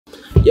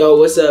Yo,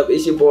 what's up?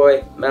 It's your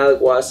boy Malak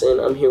Watson.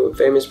 I'm here with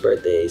famous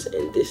birthdays,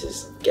 and this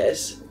is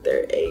Guess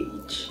Their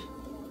Age.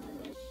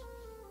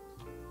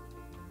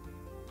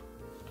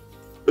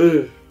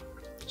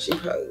 She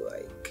probably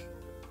like,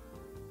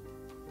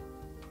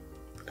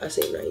 I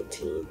say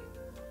 19.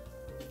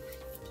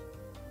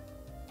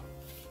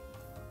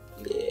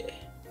 Yeah,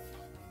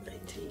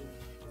 19.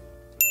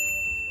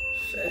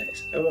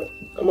 Facts. I'm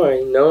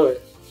already knowing.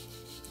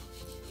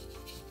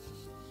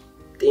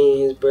 Dang,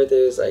 his birthday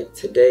is like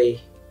today.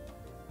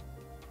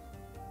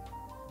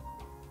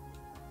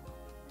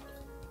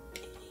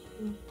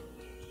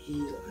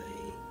 He's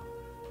like,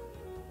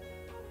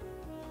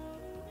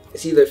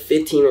 it's either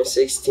 15 or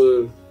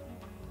 16.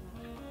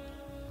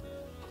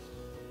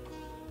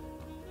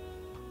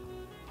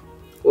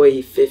 Wait,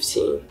 he's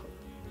 15.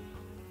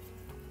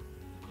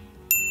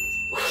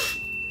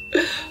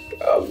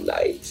 Bro, I'm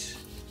nice.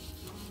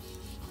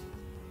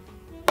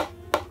 I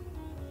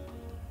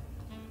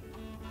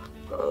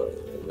don't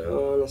even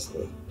know,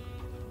 honestly.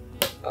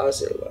 I'll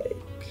say like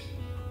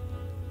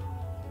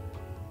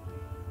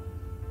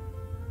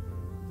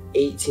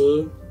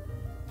 18.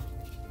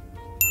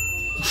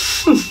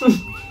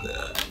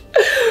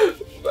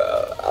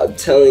 Bro, I'm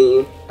telling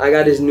you, I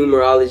got his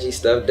numerology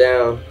stuff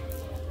down.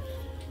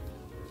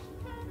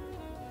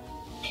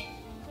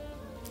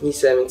 He's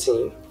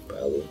 17,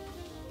 probably.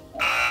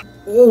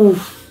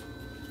 Oof.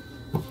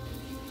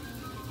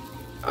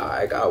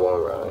 I got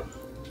one wrong.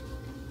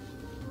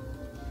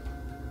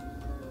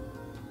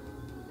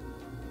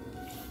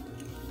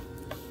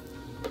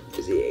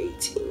 Is he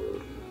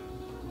 18?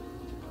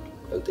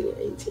 I'm thinking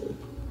 18.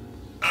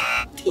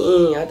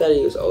 Dang, I thought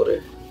he was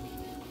older.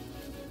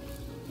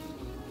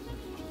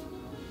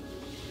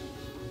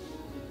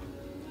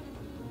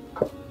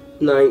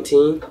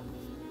 $19.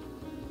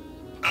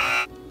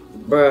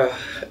 Bruh.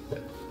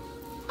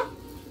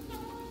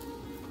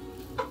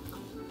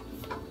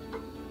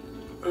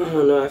 I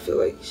don't know, I feel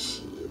like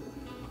shit.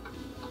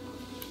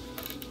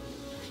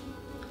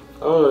 I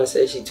don't want to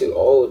say she's too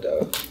old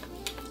though.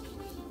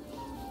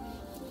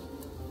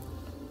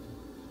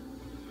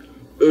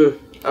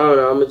 I don't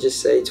know, I'm gonna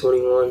just say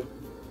 21.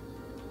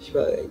 She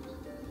probably like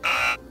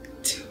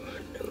 2.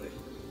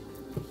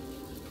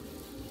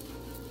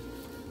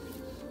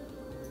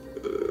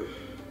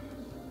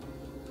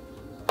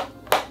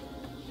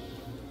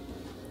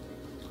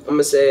 I'm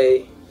gonna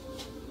say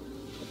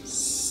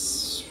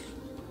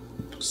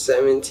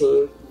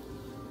 17.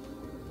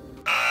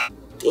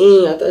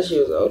 Dang, I thought she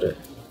was older.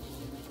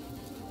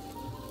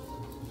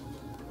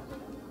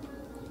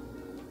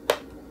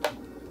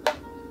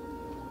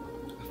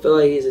 I feel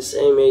like he's the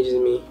same age as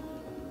me.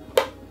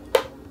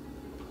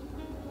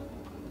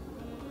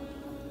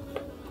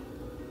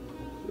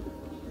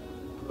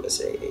 I'm gonna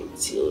say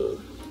 18.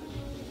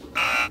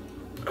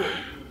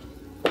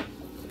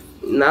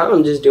 Now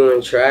I'm just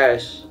doing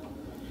trash.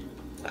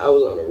 I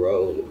was on the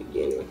road in the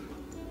beginning.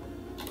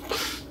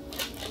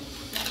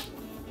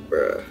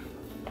 Bruh.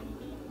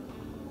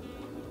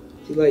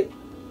 He's like,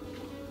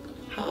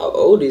 how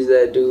old is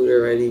that dude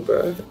already,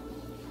 bruh?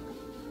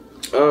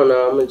 I don't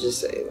know, I'm gonna just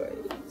say like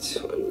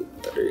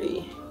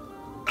 23.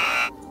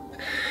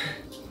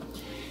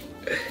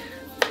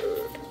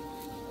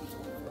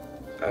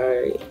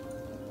 Alright.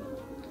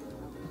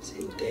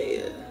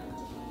 Zendaya.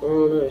 I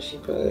don't know, she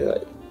probably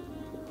like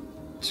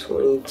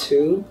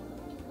 22.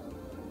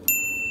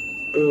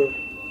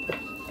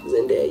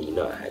 Zendaya, you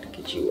know I had to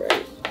get you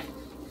right.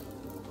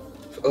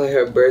 I feel like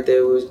her birthday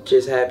was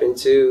just happened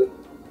too.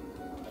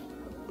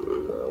 I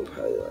don't know,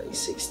 probably like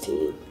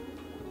 16.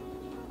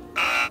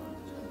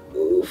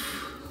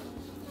 Oof.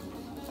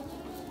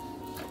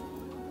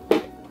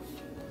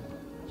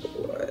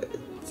 What?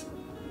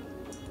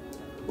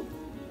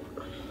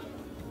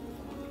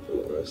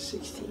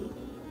 16.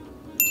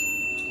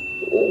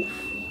 Oof.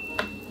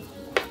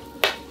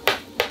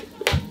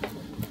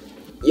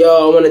 Yo,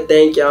 I want to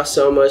thank y'all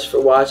so much for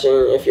watching.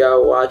 If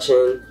y'all are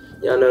watching,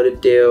 y'all know the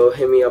deal.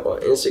 Hit me up on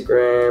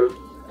Instagram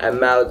at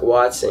Malak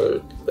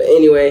Watson. But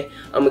anyway,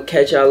 I'm going to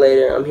catch y'all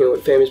later. I'm here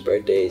with famous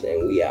birthdays,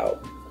 and we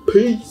out.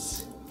 Peace.